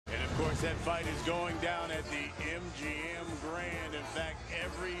course, that fight is going down at the MGM Grand. In fact,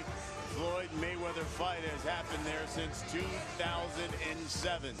 every Floyd Mayweather fight has happened there since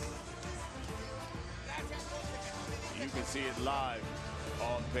 2007. You can see it live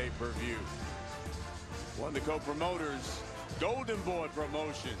on pay-per-view. One of the co-promoters, Golden Boy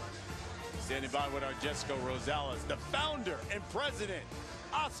Promotion, standing by with our Jessica Rosales, the founder and president,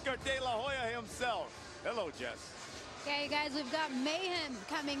 Oscar De La Hoya himself. Hello, Jess. Okay, guys, we've got mayhem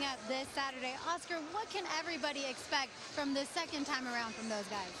coming up this Saturday. Oscar, what can everybody expect from the second time around from those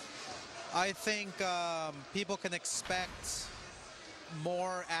guys? I think people can expect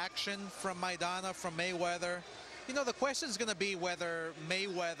more action from Maidana, from Mayweather. You know, the question is going to be whether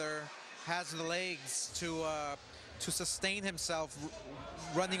Mayweather has the legs to sustain himself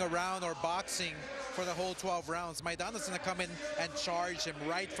running around or boxing for the whole 12 rounds. Maidana's going to come in and charge him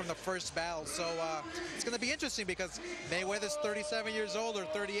right from the first battle. So it's going to be interesting because Mayweather's 37 years old or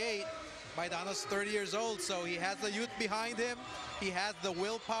 38. Maidana's 30 years old, so he has the youth behind him. He has the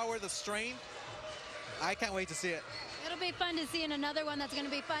willpower, the strength. I can't wait to see it. It'll be fun to see, and another one that's going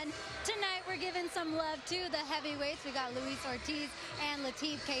to be fun tonight. We're giving some love to the heavyweights. We got Luis Ortiz and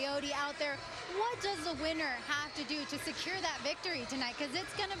Lateef Kayode out there. What does the winner have to do to secure that victory tonight? Because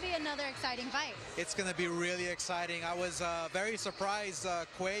it's going to be another exciting fight. It's going to be really exciting. I was very surprised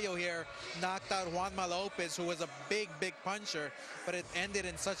Kayode here knocked out Juanma Lopez, who was a big puncher, but it ended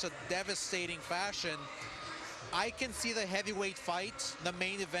in such a devastating fashion. I can see the heavyweight fight, the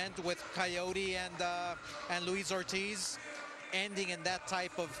main event with Kayode and Luis Ortiz, ending in that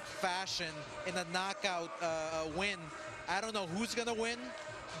type of fashion in a knockout win. I don't know who's going to win,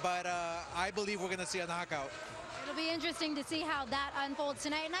 but I believe we're going to see a knockout. It'll be interesting to see how that unfolds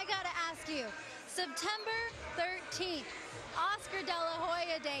tonight. And I got to ask you, September 13th, Oscar De La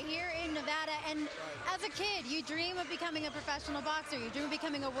Hoya Day here in Nevada. And as a kid, you dream of becoming a professional boxer. You dream of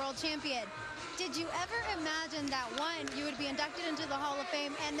becoming a world champion. Did you ever imagine that, one, you would be inducted into the Hall of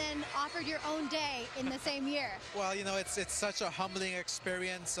Fame and then offered your own day in the same year? Well, you know, it's such a humbling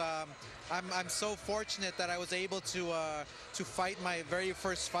experience. I'm so fortunate that I was able to fight my very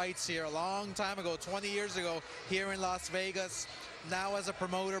first fights here a long time ago, 20 years ago, here in Las Vegas. Now as a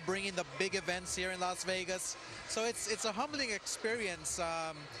promoter, bringing the big events here in Las Vegas. So it's a humbling experience.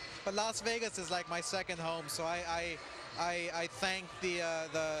 But Las Vegas is like my second home. So I thank the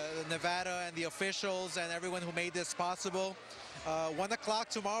Nevada and the officials and everyone who made this possible. 1 o'clock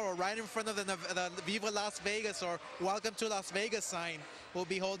tomorrow, right in front of the Viva Las Vegas or Welcome to Las Vegas sign, we'll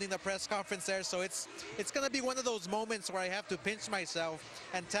be holding the press conference there. So it's going to be one of those moments where I have to pinch myself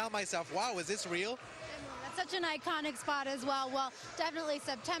and tell myself, wow, is this real? Such an iconic spot as well. Well, definitely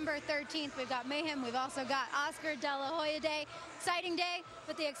September 13th, we've got mayhem. We've also got Oscar De La Hoya Day. Exciting day,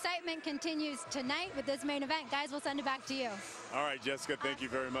 but the excitement continues tonight with this main event. Guys, we'll send it back to you. All right, Jessica, thank you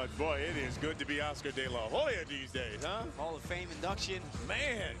very much. Boy, it is good to be Oscar De La Hoya these days, huh? Hall of Fame induction.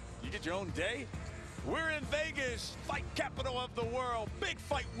 Man, you get your own day? We're in Vegas, fight capital of the world. Big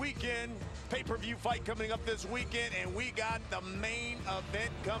fight weekend. Pay-per-view fight coming up this weekend, and we got the main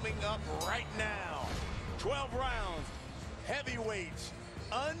event coming up right now. 12 rounds, heavyweights,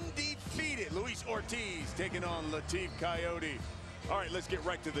 undefeated. Luis Ortiz taking on Lateef Kayode. All right, let's get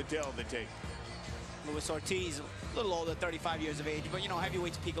right to the tail of the tape. Luis Ortiz, a little older, 35 years of age, but you know,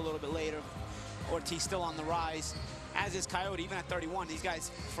 heavyweights peak a little bit later. Ortiz still on the rise, as is Kayode, even at 31. These guys,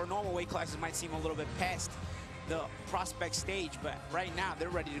 for normal weight classes, might seem a little bit past the prospect stage, but right now they're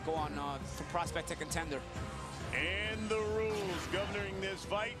ready to go on from prospect to contender. And the rules governing this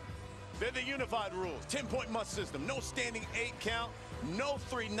fight, they're the unified rules. 10-point must system, no standing 8 count, no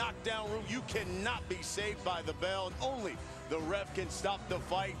 3 knockdown rule. You cannot be saved by the bell, and only the ref can stop the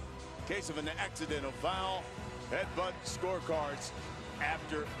fight in case of an accidental foul. Headbutt scorecards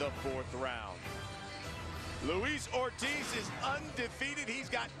after the 4th round. Luis Ortiz is undefeated. He's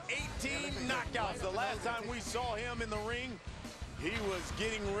got 18 knockouts. The last time we saw him in the ring, he was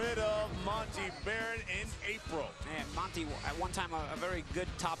getting rid of Monty Barrett in April. Man, Monty, at one time, a very good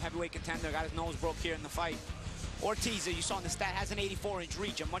top heavyweight contender, got his nose broke here in the fight. Ortiz, you saw in the stat, has an 84-inch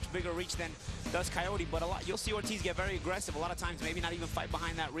reach, a much bigger reach than does Kayode, but you'll see Ortiz get very aggressive. A lot of times, maybe not even fight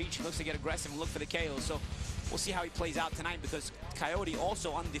behind that reach. He looks to get aggressive and look for the KO. So we'll see how he plays out tonight, because Kayode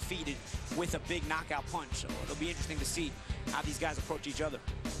also undefeated with a big knockout punch. So it'll be interesting to see how these guys approach each other.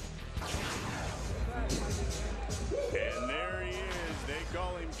 And there he is. They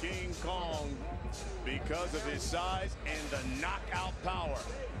call him King Kong because of his size and the knockout power.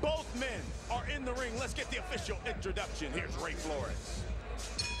 Both men are in the ring. Let's get the official introduction. Here's Ray Flores.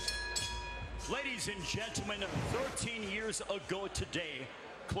 Ladies and gentlemen, 13 years ago today,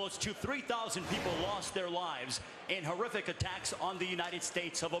 close to 3,000 people lost their lives in horrific attacks on the United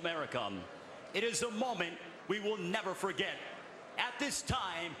States of America. It is a moment we will never forget. At this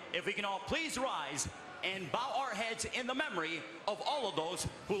time, if we can all please rise and bow our heads in the memory of all of those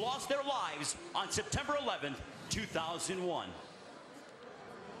who lost their lives on September 11th, 2001.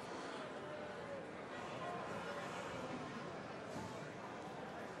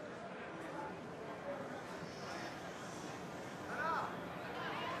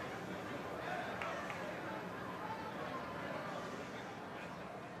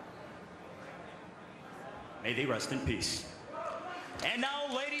 May they rest in peace. And now,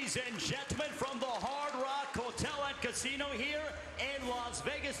 ladies and gentlemen, from the Hard Rock Hotel and Casino here in Las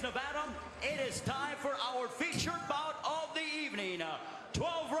Vegas, Nevada, it is time for our featured bout of the evening.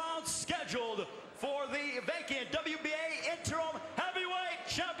 12 rounds scheduled for the vacant WBA Interim Heavyweight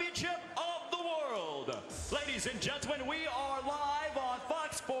Championship of the World. Ladies and gentlemen, we are live on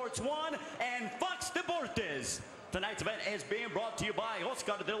Fox Sports 1 and Fox Deportes. Tonight's event is being brought to you by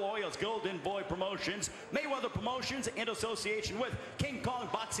Oscar de la Hoya's Golden Boy Promotions, Mayweather Promotions in association with King Kong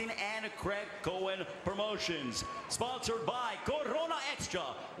Boxing and Craig Cohen Promotions. Sponsored by Corona Extra,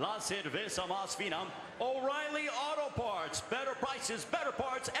 La Cerveza Más Fina, O'Reilly Auto Parts, better prices, better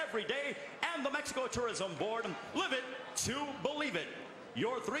parts every day, and the Mexico Tourism Board. Live it to believe it.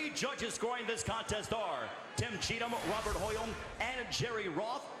 Your three judges scoring this contest are Tim Cheatham, Robert Hoyle, and Jerry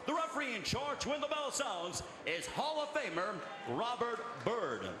Roth. The referee in charge when the bell sounds is Hall of Famer Robert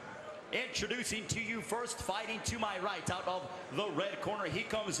Byrd. Introducing to you first, fighting to my right out of the red corner. He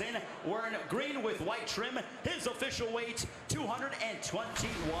comes in wearing green with white trim. His official weight,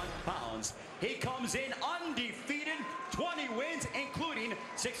 221 pounds. He comes in undefeated, 20 wins, including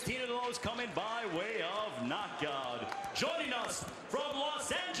 16 of those coming by way of knockout. Joining us from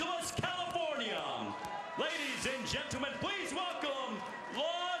Los Angeles, California, ladies and gentlemen, please welcome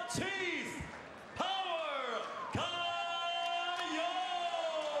Lateef Power Kayode.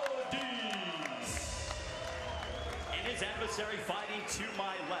 And his adversary fighting to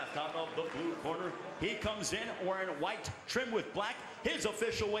my left out of the blue corner. He comes in wearing white trim with black. His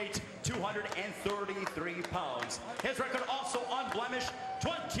official weight, 233 pounds. His record also unblemished,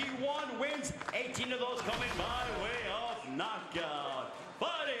 21 wins, 18 of those coming by way of knockout.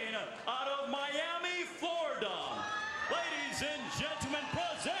 Fighting out of Miami, Florida, ladies and gentlemen,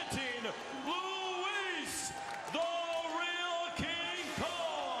 presenting Luis, the real King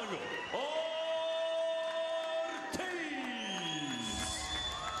Kong, Ortiz.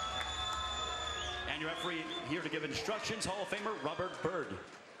 And your referee here to give instructions, Hall of Famer Robert Byrd.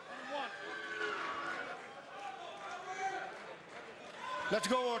 Let's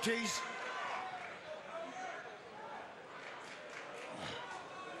go, Ortiz.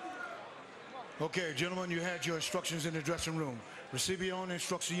 Okay, gentlemen, you had your instructions in the dressing room. Recibión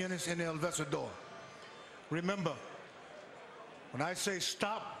instrucciones en el vestidor. Remember, when I say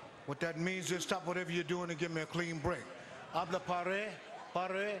stop, what that means is stop whatever you're doing and give me a clean break. Habla pare,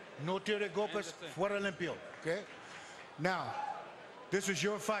 no tire golpes, fuera limpio, okay? Now, this is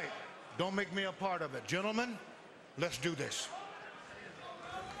your fight. Don't make me a part of it. Gentlemen, let's do this.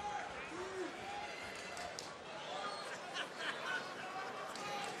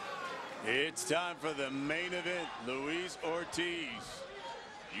 It's time for the main event. Luis Ortiz.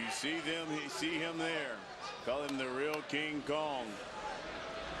 You see him there. Call him the real King Kong.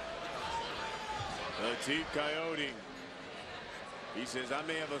 Lateef Kayode. He says, I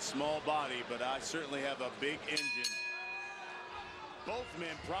may have a small body, but I certainly have a big engine. Both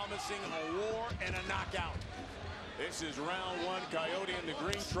men promising a war and a knockout. This is round one. Kayode in the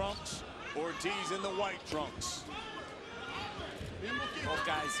green trunks, Ortiz in the white trunks. Both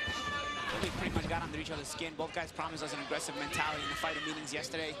guys really pretty much got under each other's skin. Both guys promised us an aggressive mentality in the fighting meetings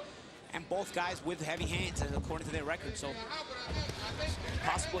yesterday. And both guys with heavy hands, according to their record. So,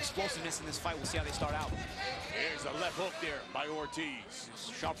 possible explosiveness in this fight. We'll see how they start out. There's a left hook there by Ortiz.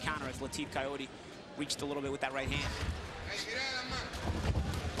 Sharp counter as Lateef Kayode reached a little bit with that right hand.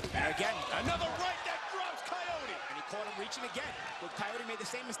 And again, another right that drops Kayode. And he caught him reaching again. But Kayode made the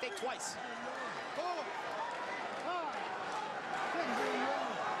same mistake twice.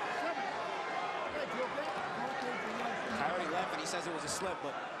 Kayode left and he says it was a slip,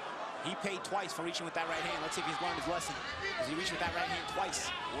 but he paid twice for reaching with that right hand. Let's see if he's learned his lesson. Because he reached with that right hand twice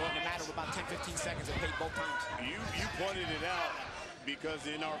in a matter of about 10-15 seconds and paid both times. You pointed it out because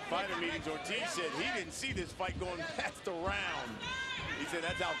in our fighter meetings, Ortiz said he didn't see this fight going past the round. He said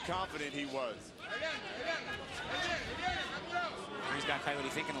that's how confident he was. He's got Kayode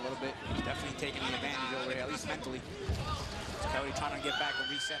thinking a little bit. He's definitely taking the advantage over here, at least mentally. So Kayode trying to get back and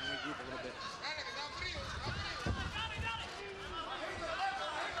reset and regroup a little bit.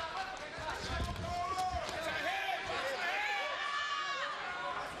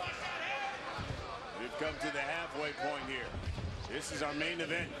 come to the halfway point here. This is our main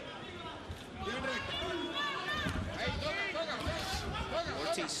event.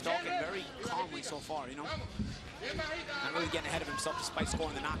 Ortiz stalking very calmly so far, you know. Not really getting ahead of himself despite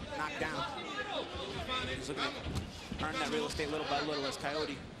scoring the knockdown. He's looking to earn that real estate little by little as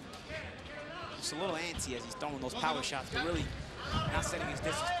Kayode. Just a little antsy as he's throwing those power shots, but really not setting his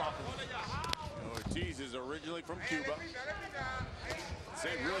distance properly. Ortiz is originally from Cuba. Say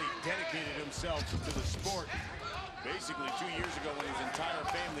really dedicated himself to the sport. Basically 2 years ago when his entire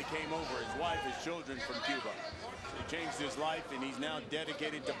family came over, his wife, his children from Cuba. So he changed his life and he's now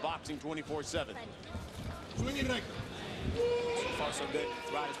dedicated to boxing 24/7. So far so good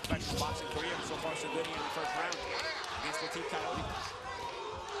throughout his professional boxing career. So far so good here in the first round against Lateef Kayode.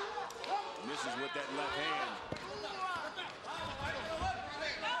 Misses with that left hand.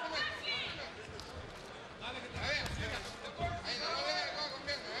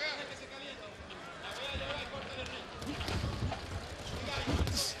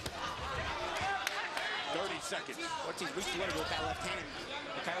 Seconds. Ortiz reached a little bit with that left hand.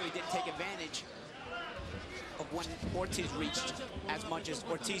 But Kayode didn't take advantage of when Ortiz reached as much as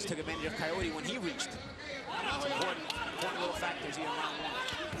Ortiz took advantage of Kayode when he reached. It's important little factors here in round one.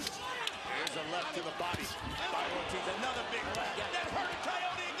 There's a left to the body by Ortiz. Another big left. That hurt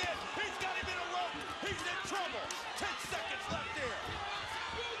Kayode again. He's got him in a rope. He's in trouble. 10 seconds left here.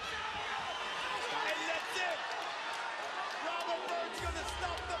 And that's it. Robert Bird's going to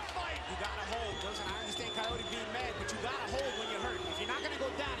stop the fight. You got to hold. Listen, I understand Kayode being mad, but you got to hold when you're hurt. If you're not going to go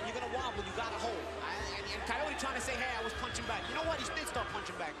down and you're going to wobble, you got to hold. And Kayode trying to say, hey, I was punching back. You know what? He did start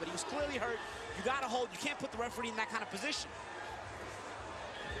punching back, but he was clearly hurt. You got to hold. You can't put the referee in that kind of position.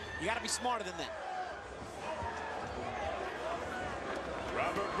 You got to be smarter than that.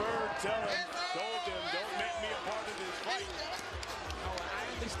 Robert Bird told him, don't make me a part of this fight.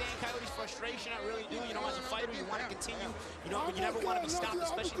 I understand Kayode's frustration, I really do. You know, as a fighter, you want to continue, you know, but you never want to be stopped,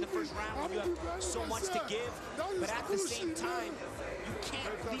 especially in the first round when you have so much to give. But at the same time, you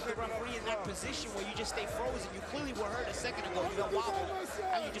can't leave the referee in that position where you just stay frozen. You clearly were hurt a second ago. You got wobbled,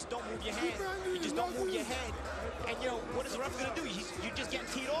 and you just don't move your hand. You just don't move your head. And, you know, what is the referee going to do? You're just getting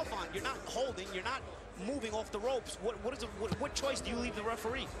teed off on. You're not holding. You're not moving off the ropes. What choice do you leave the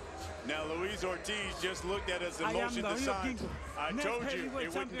referee? Now, Luis Ortiz just looked at us and motioned the sign. I told you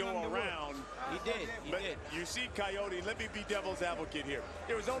it wouldn't go around. He did. He did. You see Kayode, let me be devil's advocate here.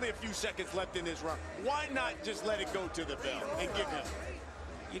 There was only a few seconds left in this round. Why not just let it go to the bell and give him?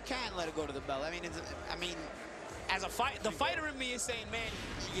 You can't let it go to the bell. I mean, as a fight, the fighter in me is saying, man,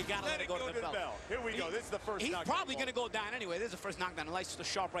 you gotta let it go to the bell. Here we go. This is the first knockdown. He's probably gonna go down anyway. This is the first knockdown. A nice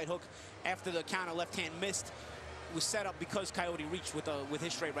sharp right hook after the counter left hand missed. Was set up because Kayode reached with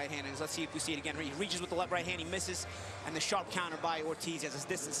his straight right hand. And let's see if we see it again. He reaches with the left right hand, he misses, and the sharp counter by Ortiz has his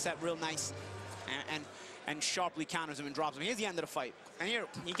distance set real nice, and sharply counters him and drops him. Here's the end of the fight. And here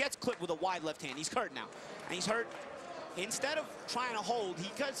he gets clipped with a wide left hand. He's hurt now, and he's hurt. Instead of trying to hold, he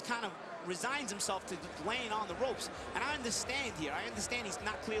just kind of resigns himself to laying on the ropes. And I understand here. I understand he's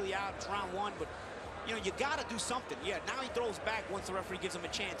not clearly out. It's round one, but you know you got to do something. Yeah, now he throws back once the referee gives him a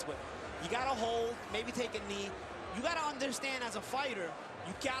chance, but you got to hold, maybe take a knee. You got to understand as a fighter,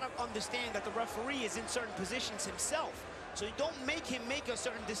 you got to understand that the referee is in certain positions himself. So you don't make him make a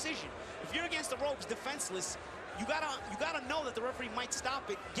certain decision. If you're against the ropes defenseless, you gotta know that the referee might stop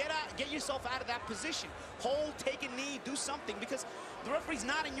it. Get yourself out of that position. Hold, take a knee, do something, because the referee's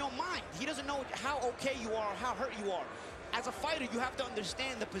not in your mind. He doesn't know how okay you are or how hurt you are. As a fighter, you have to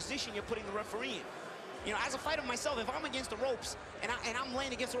understand the position you're putting the referee in. You know, as a fighter myself, if I'm against the ropes and I'm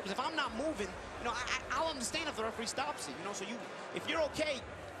laying against the ropes, if I'm not moving, you know, I'll understand if the referee stops it. You know, so if you're okay,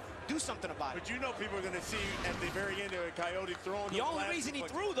 do something about it. But you know people are going to see at the very end of Kayode throwing the only reason he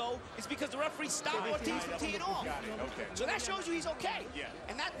threw, though, is because the referee stopped Ortiz from teeing off. Okay. So that shows you he's okay. Yeah.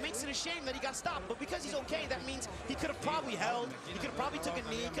 And that makes it a shame that he got stopped. But because he's okay, that means he could have probably held, he could have probably took a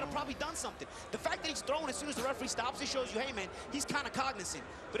knee, he could have probably done something. The fact that he's throwing as soon as the referee stops, it shows you, hey, man, he's kind of cognizant.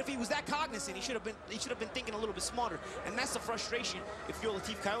 But if he was that cognizant, he should have been thinking a little bit smarter. And that's the frustration if you're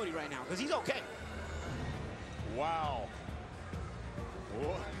Lateef Kayode right now, because he's okay. Wow.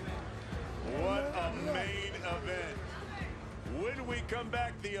 What a main event. When we come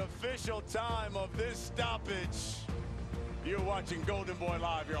back, the official time of this stoppage. You're watching Golden Boy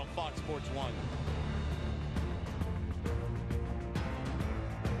Live here on Fox Sports 1.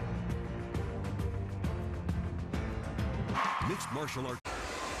 Mixed martial arts.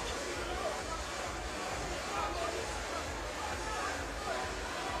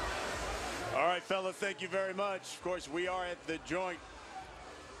 All right, fellas, thank you very much. Of course, we are at the joint.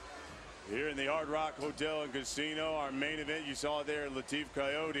 Here in the Hard Rock Hotel and Casino, our main event, you saw there Lateef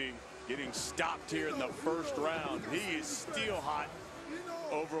Kayode getting stopped here in the first round. He is still hot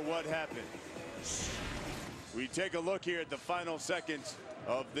over what happened. We take a look here at the final seconds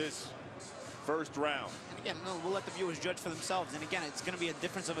of this first round. Again, no, we'll let the viewers judge for themselves. And again, it's going to be a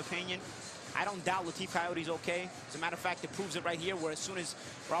difference of opinion. I don't doubt Lateef Kayode's okay. As a matter of fact, it proves it right here, where as soon as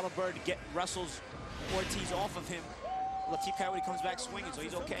Robert Byrd wrestles Ortiz off of him, Lateef Kayode comes back swinging, so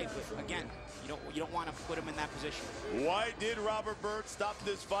he's okay. But again, you don't want to put him in that position. Why did Robert Byrd stop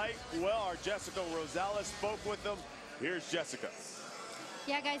this fight? Well, our Jessica Rosales spoke with him. Here's Jessica.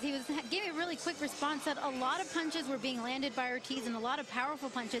 Yeah, guys, he gave a really quick response that a lot of punches were being landed by Ortiz and a lot of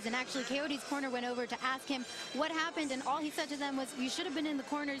powerful punches. And actually, Kayode's corner went over to ask him what happened, and all he said to them was, "You should have been in the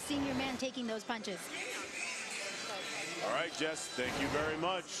corner seeing your man taking those punches." All right, Jess, thank you very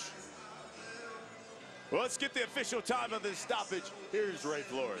much. Well, let's get the official time of this stoppage. Here's Ray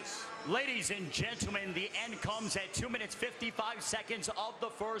Flores. Ladies and gentlemen, the end comes at 2 minutes 55 seconds of the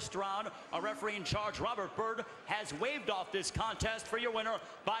first round. Our referee in charge, Robert Byrd, has waved off this contest for your winner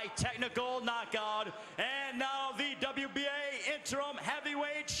by technical knockout. And now the WBA interim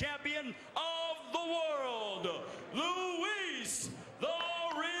heavyweight champion of the world, Luis, the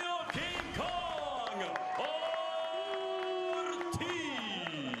Real King Kong Ortiz.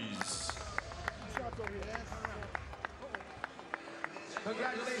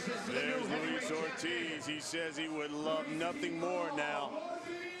 There's Luis Ortiz. He says he would love nothing more now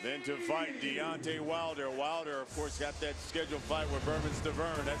than to fight Deontay Wilder. Wilder, of course, got that scheduled fight with Berman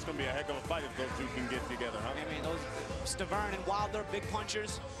Stavern. That's going to be a heck of a fight if those two can get together, huh? I mean, those Stavern and Wilder, big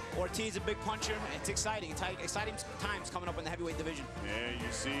punchers. Ortiz, a big puncher. It's exciting. Exciting times coming up in the heavyweight division. Yeah,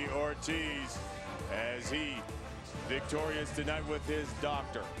 you see Ortiz as he victorious tonight with his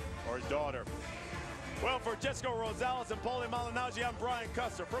doctor or daughter. Well, for Jessica Rosales and Paulie Malignaggi, I'm Brian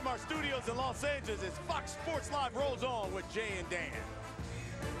Custer. From our studios in Los Angeles, it's Fox Sports Live rolls on with Jay and Dan.